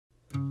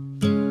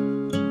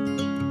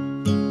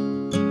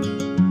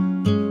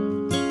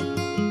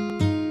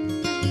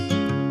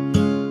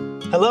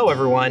Hello,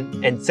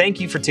 everyone, and thank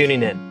you for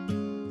tuning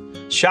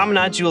in.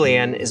 Chaminade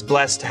Julienne is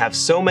blessed to have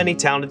so many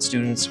talented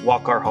students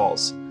walk our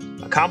halls,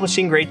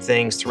 accomplishing great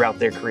things throughout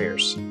their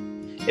careers.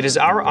 It is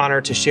our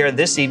honor to share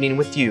this evening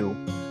with you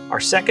our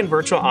second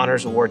Virtual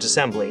Honors Awards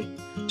Assembly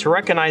to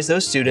recognize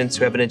those students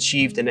who have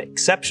achieved an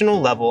exceptional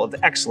level of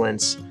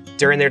excellence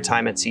during their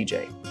time at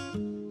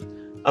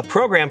CJ. A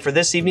program for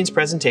this evening's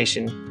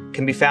presentation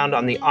can be found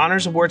on the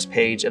Honors Awards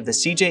page of the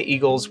CJ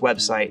Eagles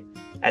website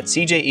at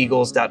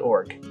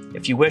cjeagles.org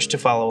if you wish to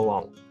follow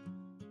along.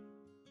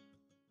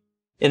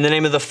 In the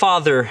name of the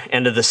Father,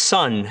 and of the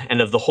Son,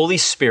 and of the Holy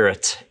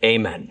Spirit,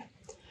 amen.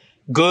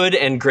 Good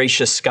and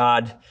gracious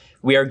God,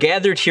 we are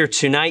gathered here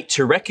tonight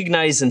to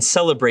recognize and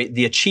celebrate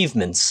the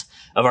achievements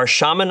of our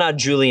Chaminade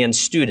Julienne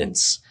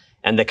students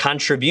and the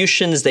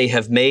contributions they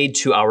have made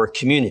to our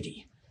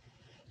community.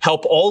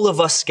 Help all of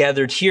us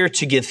gathered here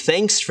to give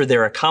thanks for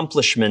their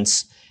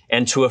accomplishments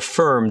and to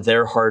affirm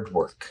their hard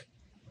work.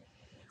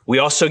 We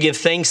also give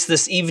thanks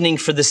this evening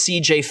for the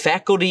CJ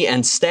faculty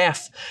and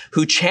staff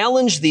who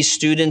challenge these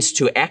students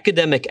to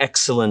academic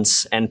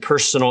excellence and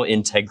personal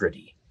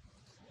integrity.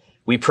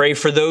 We pray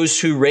for those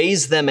who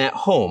raise them at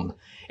home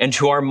and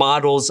who are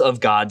models of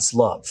God's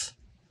love.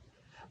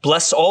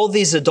 Bless all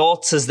these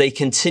adults as they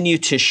continue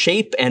to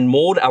shape and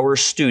mold our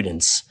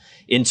students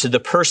into the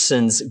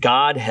persons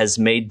God has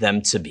made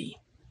them to be.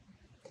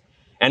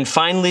 And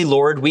finally,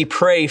 Lord, we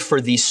pray for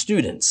these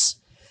students.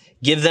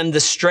 Give them the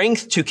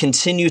strength to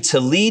continue to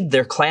lead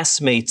their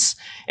classmates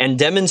and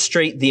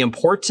demonstrate the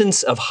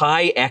importance of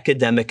high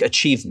academic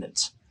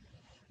achievement.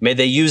 May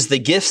they use the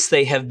gifts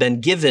they have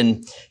been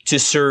given to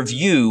serve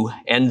you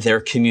and their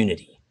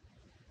community.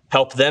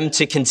 Help them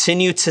to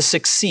continue to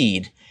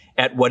succeed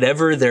at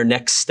whatever their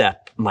next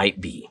step might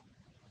be.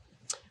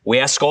 We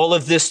ask all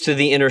of this through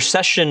the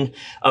intercession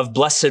of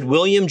Blessed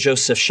William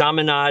Joseph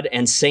Chaminade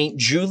and Saint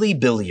Julie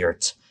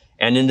Billiart,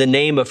 and in the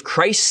name of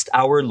Christ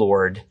our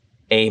Lord,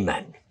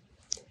 amen.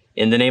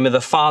 In the name of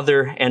the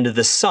Father, and of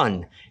the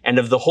Son, and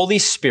of the Holy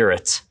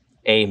Spirit,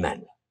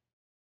 amen.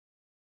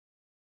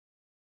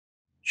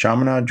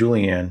 Chaminade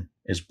Julienne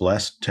is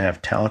blessed to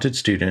have talented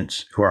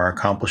students who are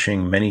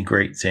accomplishing many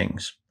great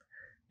things.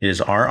 It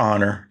is our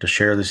honor to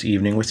share this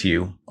evening with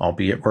you,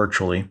 albeit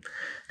virtually,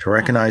 to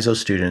recognize those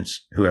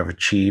students who have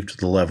achieved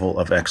the level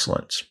of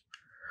excellence.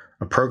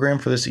 A program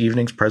for this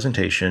evening's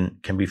presentation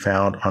can be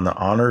found on the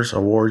Honors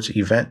Awards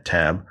Event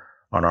tab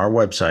on our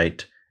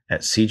website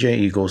at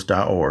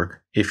cjeagles.org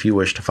if you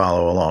wish to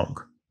follow along.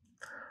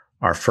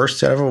 Our first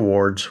set of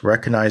awards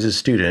recognizes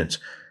students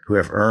who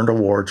have earned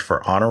awards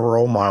for honor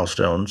roll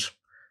milestones,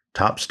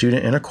 top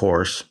student in a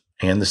course,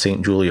 and the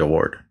St. Julie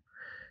Award.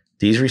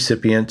 These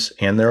recipients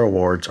and their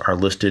awards are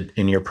listed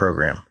in your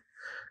program.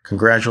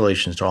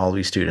 Congratulations to all of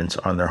these students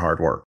on their hard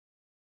work.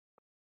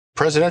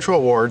 Presidential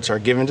awards are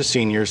given to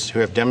seniors who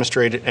have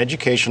demonstrated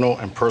educational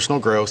and personal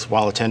growth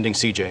while attending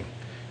CJ.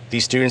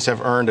 These students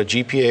have earned a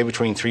GPA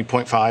between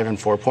 3.5 and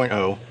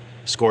 4.0,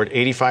 scored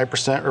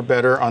 85% or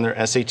better on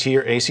their SAT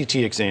or ACT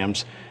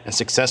exams, and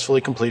successfully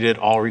completed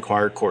all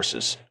required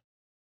courses.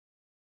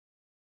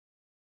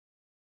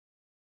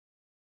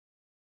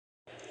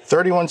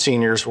 31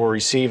 seniors will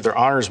receive their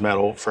honors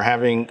medal for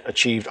having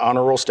achieved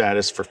honor roll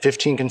status for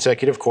 15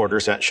 consecutive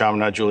quarters at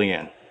Chaminade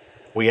Julienne.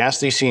 We ask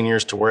these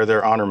seniors to wear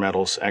their honor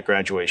medals at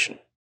graduation.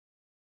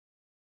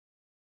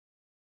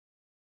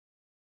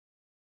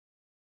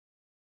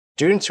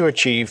 Students who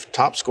achieve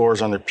top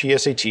scores on their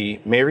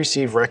PSAT may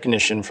receive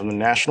recognition from the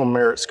National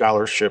Merit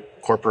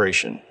Scholarship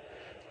Corporation.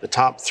 The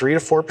top 3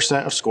 to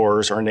 4% of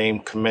scorers are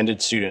named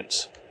commended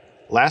students.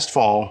 Last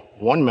fall,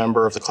 one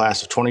member of the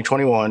class of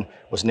 2021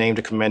 was named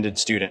a commended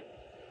student.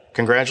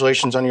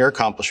 Congratulations on your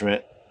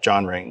accomplishment,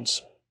 John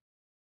Rains.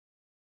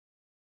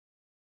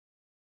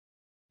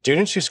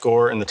 Students who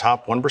score in the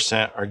top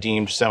 1% are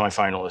deemed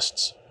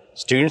semifinalists.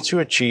 Students who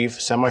achieve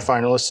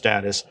semifinalist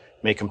status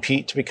may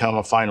compete to become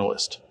a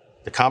finalist.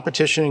 The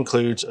competition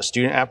includes a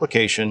student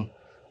application,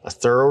 a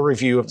thorough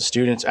review of the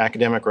student's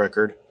academic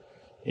record,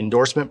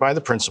 endorsement by the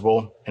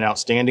principal, and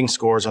outstanding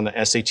scores on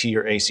the SAT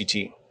or ACT.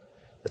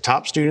 The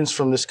top students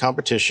from this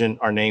competition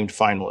are named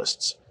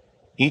finalists.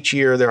 Each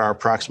year, there are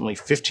approximately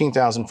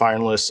 15,000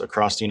 finalists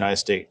across the United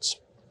States.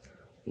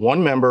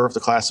 One member of the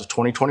class of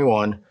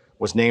 2021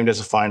 was named as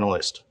a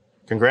finalist.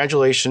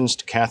 Congratulations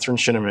to Catherine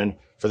Shinneman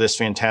for this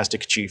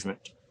fantastic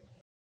achievement.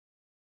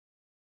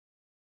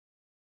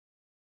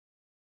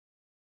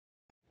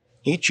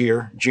 Each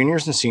year,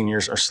 juniors and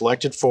seniors are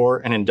selected for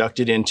and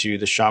inducted into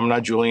the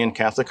Chaminade Julienne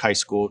Catholic High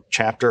School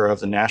chapter of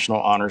the National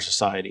Honor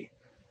Society.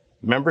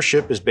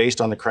 Membership is based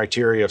on the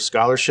criteria of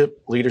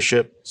scholarship,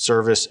 leadership,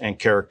 service, and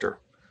character.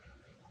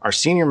 Our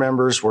senior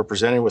members were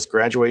presented with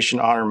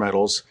graduation honor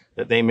medals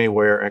that they may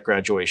wear at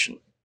graduation.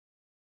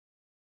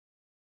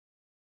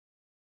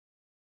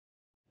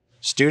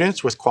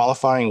 Students with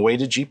qualifying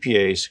weighted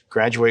GPAs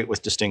graduate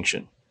with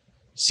distinction.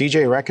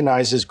 CJ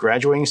recognizes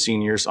graduating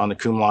seniors on the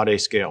cum laude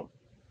scale.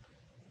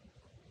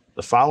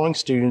 The following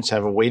students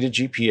have a weighted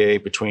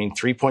GPA between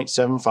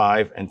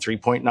 3.75 and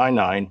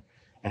 3.99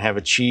 and have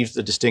achieved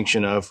the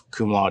distinction of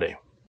cum laude.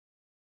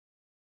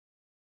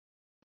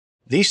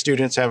 These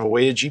students have a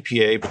weighted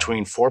GPA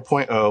between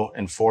 4.0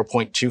 and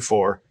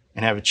 4.24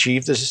 and have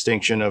achieved the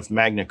distinction of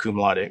magna cum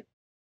laude.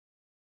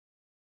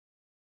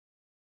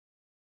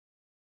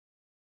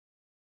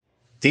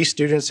 These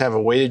students have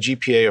a weighted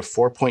GPA of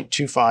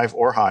 4.25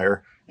 or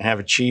higher and have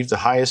achieved the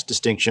highest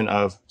distinction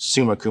of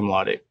summa cum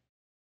laude.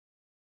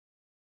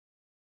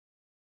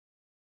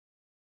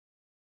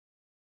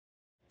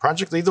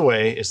 Project Lead the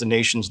Way is the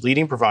nation's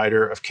leading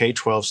provider of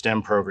K-12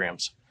 STEM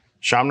programs.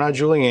 Chaminade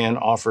Julienne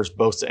offers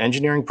both the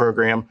engineering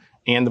program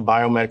and the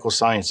biomedical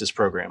sciences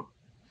program.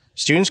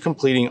 Students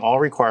completing all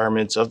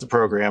requirements of the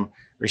program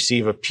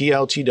receive a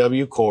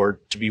PLTW cord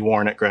to be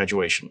worn at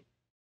graduation.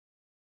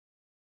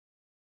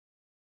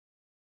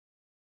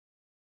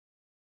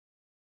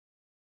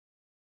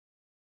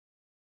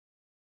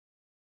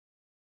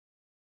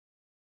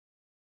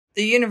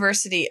 The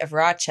University of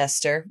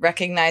Rochester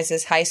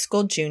recognizes high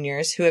school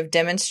juniors who have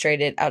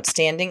demonstrated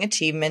outstanding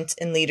achievements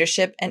in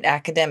leadership and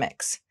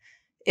academics.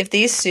 If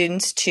these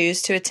students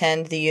choose to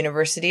attend the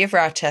University of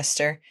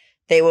Rochester,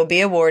 they will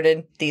be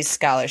awarded these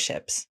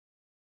scholarships.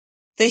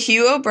 The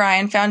Hugh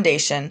O'Brien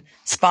Foundation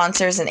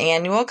sponsors an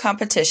annual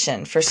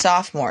competition for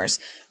sophomores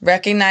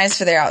recognized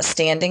for their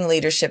outstanding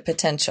leadership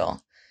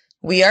potential.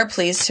 We are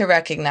pleased to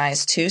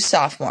recognize 2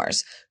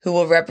 sophomores who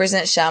will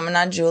represent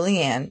Chaminade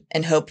Julienne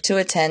and hope to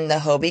attend the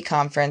Hobie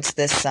Conference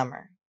this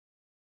summer.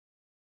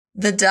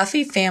 The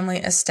Duffy family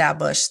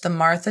established the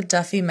Martha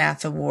Duffy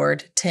Math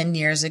Award 10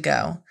 years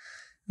ago.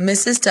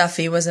 Mrs.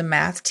 Duffy was a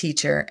math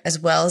teacher as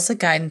well as a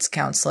guidance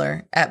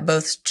counselor at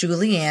both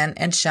Julienne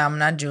and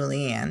Chaminade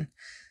Julienne.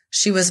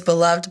 She was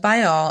beloved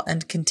by all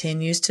and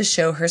continues to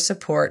show her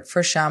support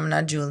for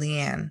Chaminade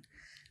Julienne.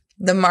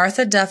 The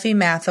Martha Duffy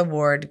Math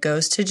Award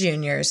goes to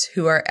juniors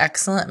who are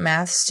excellent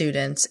math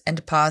students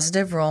and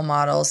positive role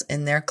models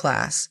in their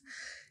class.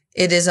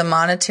 It is a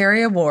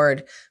monetary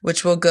award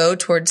which will go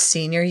towards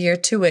senior year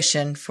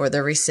tuition for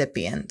the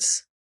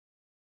recipients.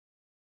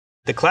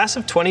 The class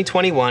of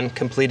 2021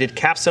 completed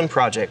capstone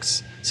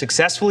projects,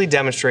 successfully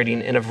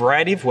demonstrating in a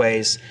variety of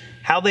ways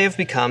how they have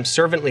become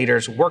servant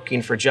leaders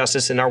working for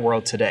justice in our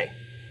world today.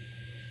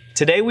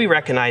 Today we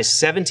recognize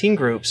 17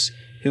 groups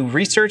who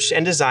researched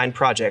and designed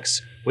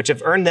projects which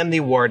have earned them the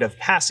award of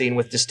passing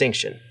with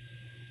distinction.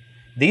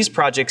 These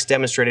projects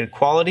demonstrated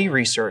quality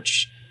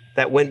research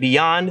that went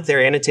beyond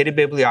their annotated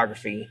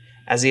bibliography,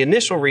 as the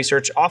initial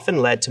research often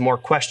led to more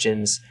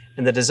questions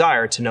and the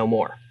desire to know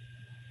more.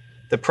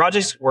 The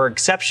projects were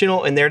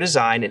exceptional in their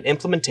design and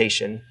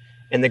implementation,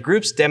 and the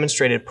groups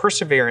demonstrated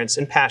perseverance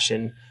and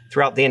passion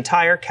throughout the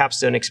entire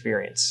capstone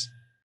experience.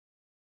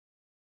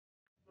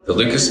 The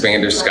Lucas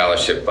Vander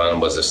Scholarship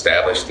Fund was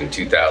established in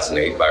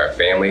 2008 by our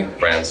family,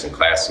 friends, and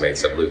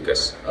classmates of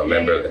Lucas, a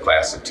member of the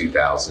class of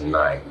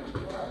 2009.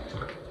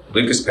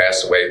 Lucas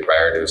passed away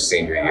prior to his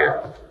senior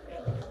year.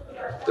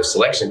 The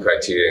selection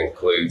criteria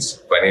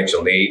includes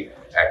financial need,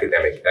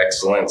 academic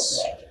excellence,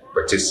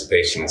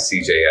 participation in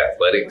CJ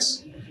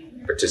athletics,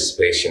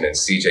 participation in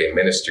CJ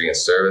ministry and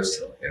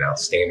service, and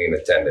outstanding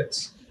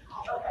attendance.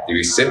 The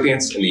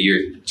recipients in the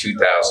year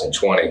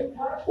 2020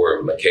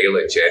 were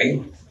Michaela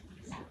Jetty,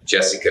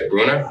 Jessica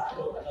Brunner,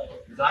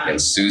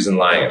 and Susan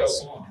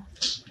Lyons.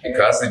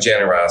 Because of the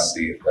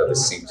generosity of the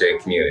CJ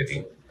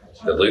community,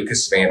 the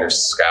Lucas Vander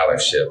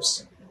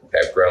scholarships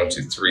have grown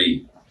to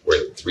 3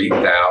 worth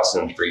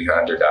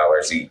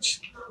 $3,300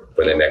 each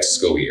for the next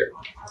school year.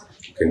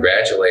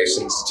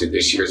 Congratulations to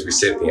this year's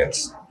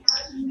recipients: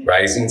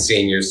 rising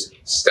seniors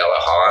Stella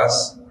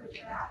Hawes,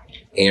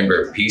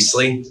 Amber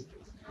Peasley,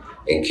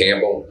 and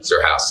Campbell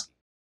Zerhowski.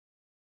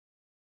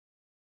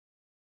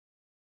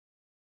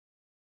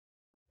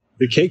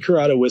 The Kate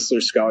Carrata Whistler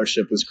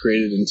Scholarship was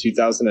created in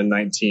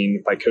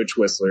 2019 by Coach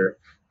Whistler,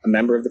 a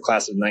member of the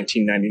class of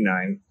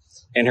 1999,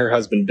 and her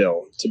husband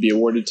Bill, to be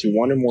awarded to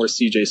 1 or more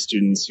CJ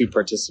students who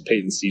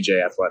participate in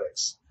CJ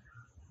athletics.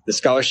 The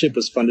scholarship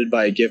was funded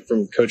by a gift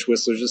from Coach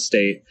Whistler's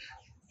estate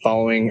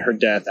following her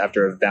death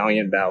after a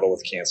valiant battle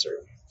with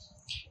cancer.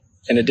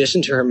 In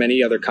addition to her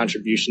many other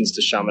contributions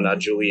to Chaminade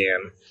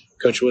Julienne,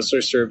 Coach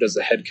Whistler served as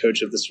the head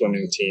coach of the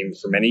swimming team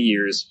for many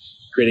years,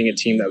 creating a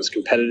team that was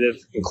competitive,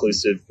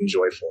 inclusive, and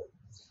joyful.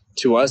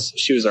 To us,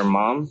 she was our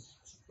mom,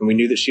 and we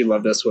knew that she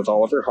loved us with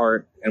all of her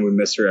heart, and we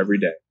miss her every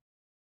day.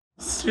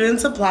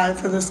 Students apply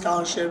for the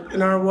scholarship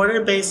and are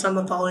awarded based on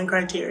the following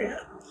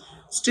criteria: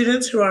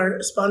 students who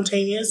are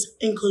spontaneous,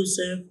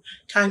 inclusive,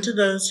 kind to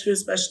those who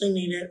especially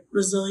need it,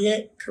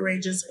 resilient,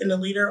 courageous, and a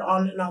leader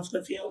on and off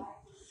the field,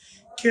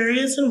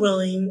 curious and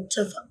willing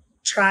to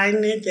try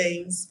new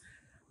things,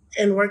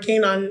 and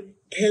working on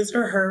his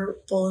or her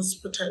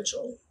fullest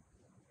potential.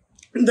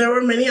 There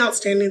were many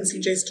outstanding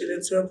CJ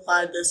students who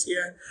applied this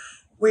year.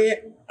 We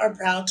are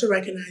proud to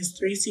recognize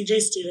 3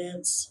 CJ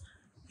students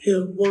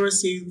who will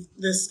receive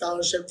this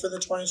scholarship for the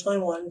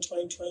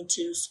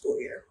 2021-2022 school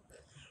year.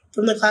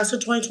 From the class of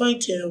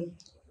 2022,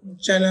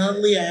 Jenna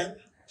Liette.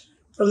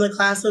 From the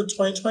class of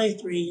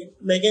 2023,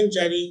 Megan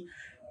Jetty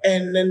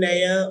and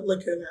Nanea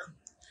Lacuna.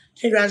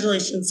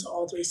 Congratulations to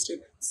all 3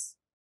 students.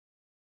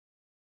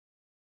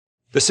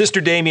 The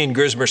Sister Damien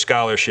Grismer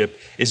Scholarship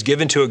is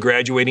given to a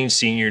graduating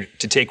senior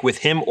to take with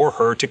him or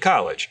her to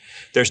college.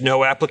 There's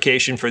no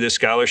application for this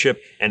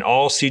scholarship, and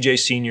all CJ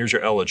seniors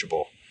are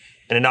eligible.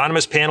 An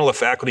anonymous panel of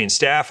faculty and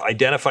staff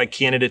identify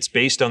candidates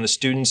based on the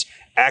students'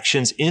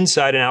 actions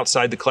inside and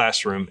outside the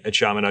classroom at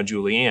Chaminade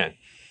Julienne.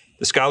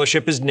 The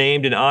scholarship is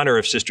named in honor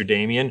of Sister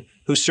Damien,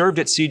 who served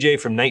at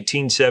CJ from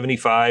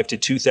 1975 to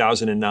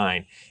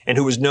 2009, and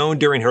who was known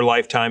during her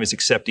lifetime as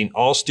accepting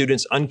all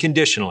students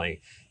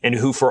unconditionally, and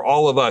who for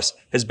all of us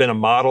has been a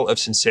model of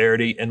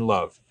sincerity and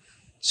love.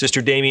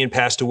 Sister Damien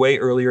passed away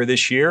earlier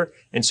this year,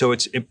 and so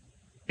it's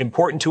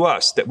important to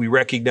us that we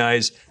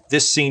recognize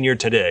this senior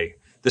today.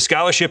 The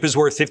scholarship is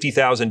worth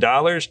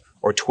 $50,000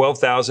 or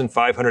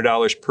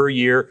 $12,500 per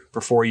year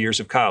for 4 years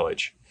of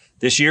college.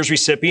 This year's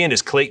recipient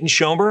is Clayton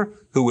Schomer,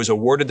 who was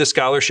awarded the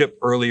scholarship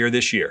earlier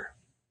this year.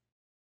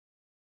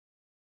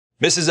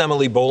 Mrs.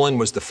 Emily Bolin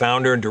was the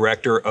founder and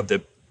director of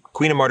the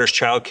Queen of Martyrs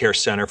Child Care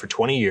Center for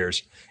 20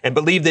 years and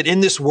believed that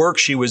in this work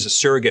she was a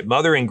surrogate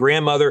mother and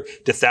grandmother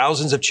to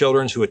thousands of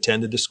children who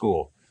attended the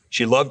school.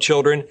 She loved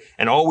children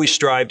and always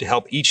strived to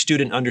help each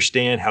student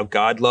understand how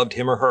God loved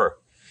him or her.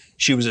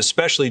 She was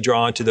especially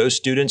drawn to those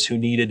students who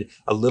needed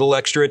a little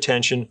extra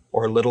attention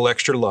or a little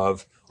extra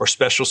love or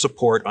special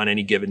support on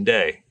any given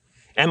day.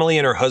 Emily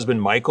and her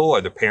husband Michael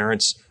are the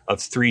parents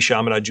of 3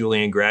 Chaminade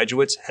Julienne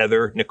graduates,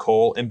 Heather,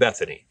 Nicole, and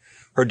Bethany.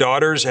 Her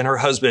daughters and her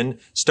husband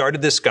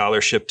started this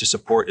scholarship to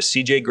support a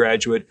CJ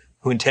graduate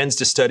who intends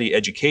to study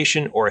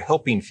education or a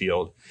helping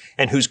field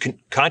and whose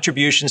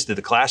contributions to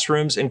the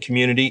classrooms and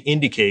community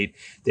indicate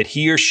that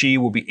he or she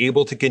will be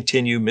able to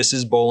continue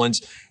Mrs.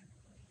 Bolin's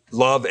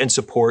love and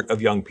support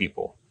of young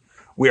people.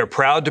 We are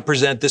proud to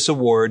present this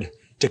award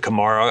to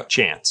Kamara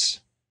Chance.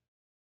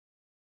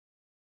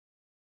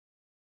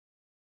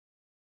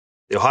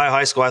 The Ohio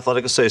High School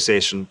Athletic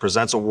Association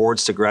presents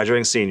awards to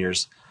graduating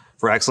seniors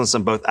for excellence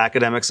in both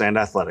academics and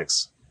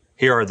athletics.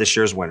 Here are this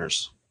year's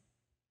winners.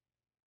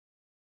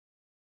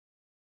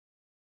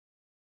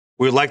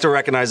 We would like to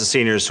recognize the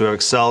seniors who have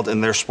excelled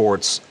in their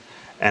sports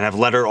and have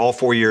lettered all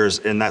 4 years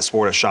in that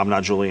sport at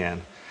Chaminade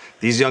Julienne.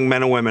 These young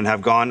men and women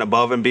have gone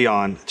above and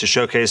beyond to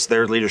showcase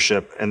their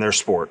leadership in their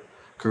sport.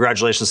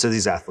 Congratulations to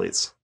these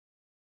athletes.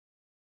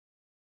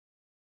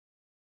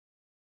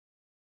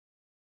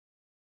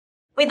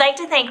 We'd like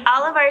to thank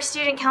all of our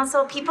student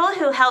council people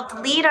who helped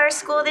lead our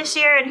school this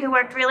year and who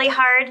worked really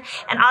hard,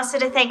 and also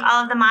to thank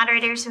all of the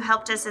moderators who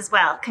helped us as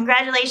well.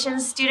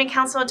 Congratulations, Student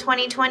Council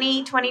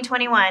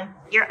 2020-2021.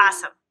 You're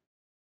awesome.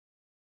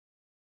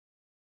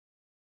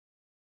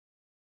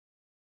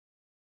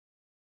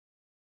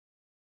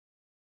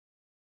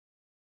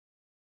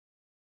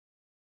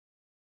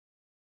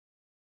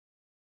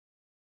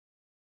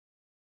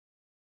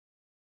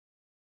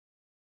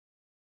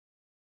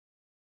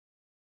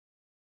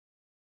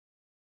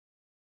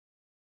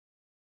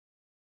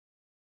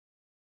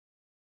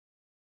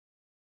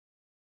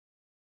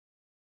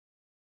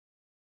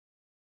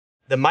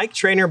 The Mike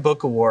Trainer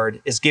Book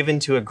Award is given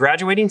to a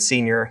graduating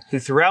senior who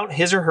throughout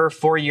his or her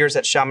 4 years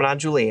at Chaminade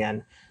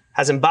Julienne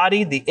has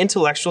embodied the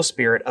intellectual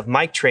spirit of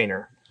Mike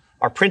Trainer,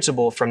 our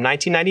principal from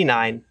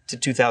 1999 to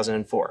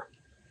 2004.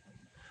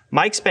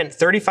 Mike spent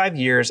 35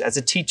 years as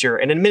a teacher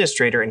and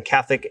administrator in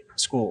Catholic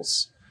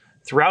schools.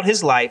 Throughout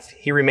his life,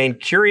 he remained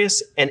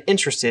curious and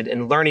interested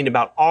in learning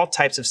about all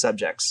types of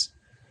subjects.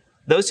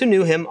 Those who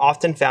knew him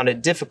often found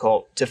it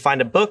difficult to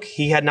find a book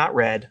he had not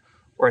read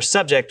or a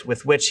subject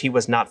with which he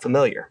was not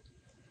familiar.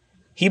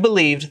 He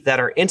believed that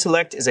our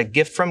intellect is a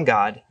gift from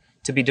God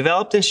to be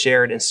developed and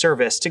shared in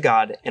service to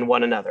God and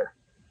one another.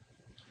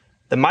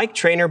 The Mike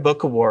Trainer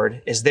Book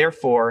Award is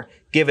therefore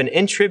given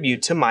in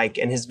tribute to Mike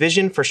and his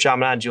vision for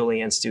Chaminade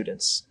Julienne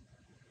students.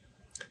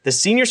 The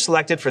senior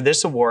selected for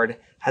this award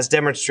has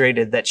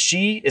demonstrated that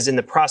she is in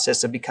the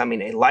process of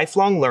becoming a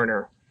lifelong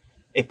learner,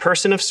 a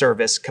person of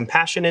service,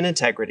 compassion, and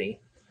integrity,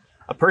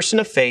 a person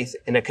of faith,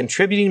 and a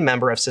contributing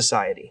member of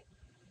society.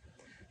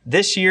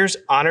 This year's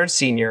honored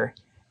senior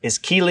is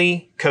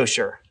Keely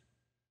Kosher.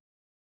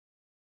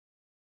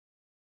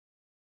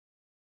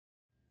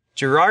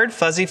 Gerard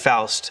Fuzzy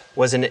Faust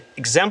was an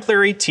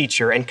exemplary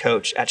teacher and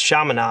coach at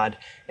Chaminade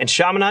and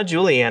Chaminade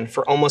Julienne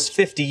for almost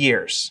 50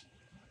 years.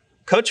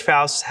 Coach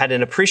Faust had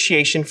an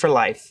appreciation for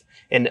life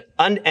and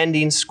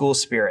unending school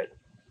spirit.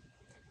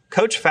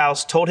 Coach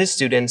Faust told his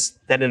students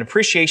that an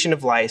appreciation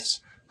of life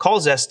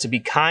calls us to be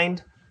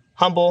kind,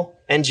 humble,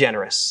 and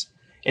generous,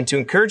 and to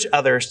encourage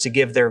others to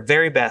give their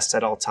very best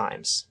at all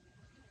times.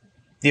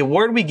 The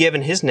award we give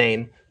in his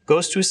name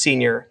goes to a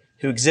senior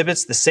who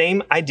exhibits the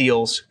same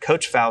ideals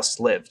Coach Faust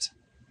lived.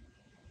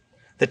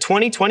 The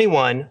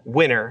 2021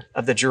 winner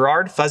of the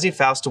Gerard Fuzzy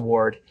Faust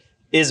Award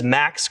is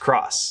Max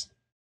Cross.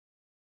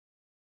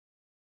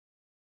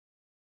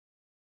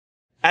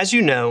 As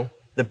you know,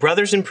 the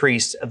Brothers and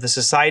Priests of the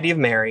Society of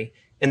Mary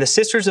and the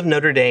Sisters of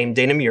Notre Dame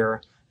de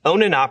Namur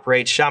own and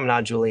operate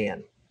Chaminade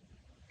Julienne.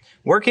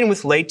 Working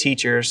with lay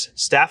teachers,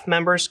 staff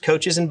members,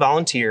 coaches, and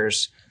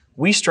volunteers,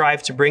 we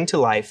strive to bring to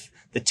life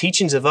the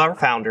teachings of our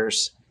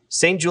founders,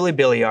 St. Julie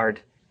Billiard,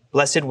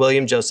 Blessed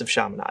William Joseph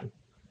Chaminade.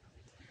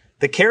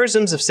 The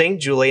charisms of St.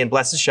 Julie and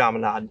Blessed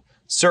Chaminade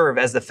serve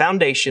as the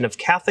foundation of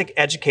Catholic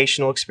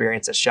educational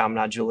experience at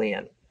Chaminade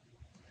Julienne.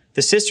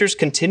 The sisters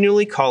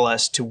continually call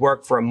us to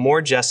work for a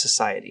more just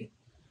society.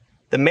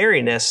 The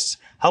Marianists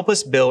help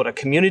us build a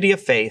community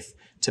of faith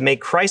to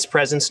make Christ's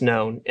presence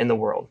known in the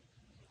world.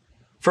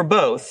 For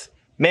both,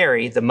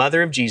 Mary, the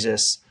mother of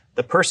Jesus,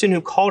 the person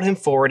who called him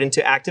forward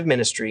into active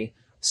ministry,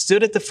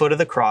 stood at the foot of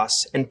the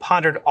cross and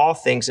pondered all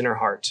things in her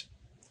heart.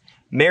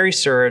 Mary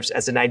serves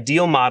as an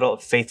ideal model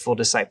of faithful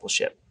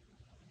discipleship.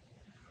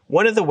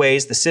 One of the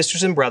ways the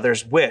sisters and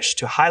brothers wish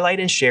to highlight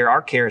and share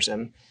our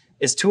charism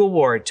is to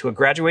award to a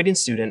graduating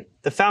student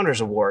the Founders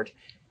Award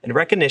in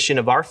recognition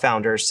of our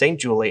founders, St.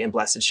 Julie and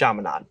Blessed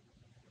Chaminade.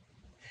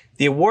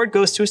 The award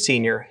goes to a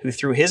senior who,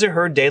 through his or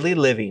her daily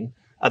living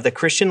of the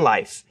Christian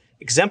life,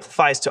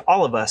 exemplifies to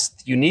all of us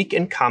the unique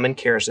and common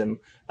charism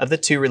of the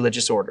two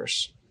religious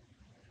orders.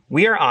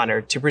 We are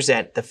honored to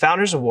present the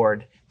Founders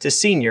Award to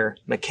Senior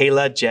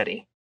Michaela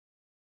Jetty.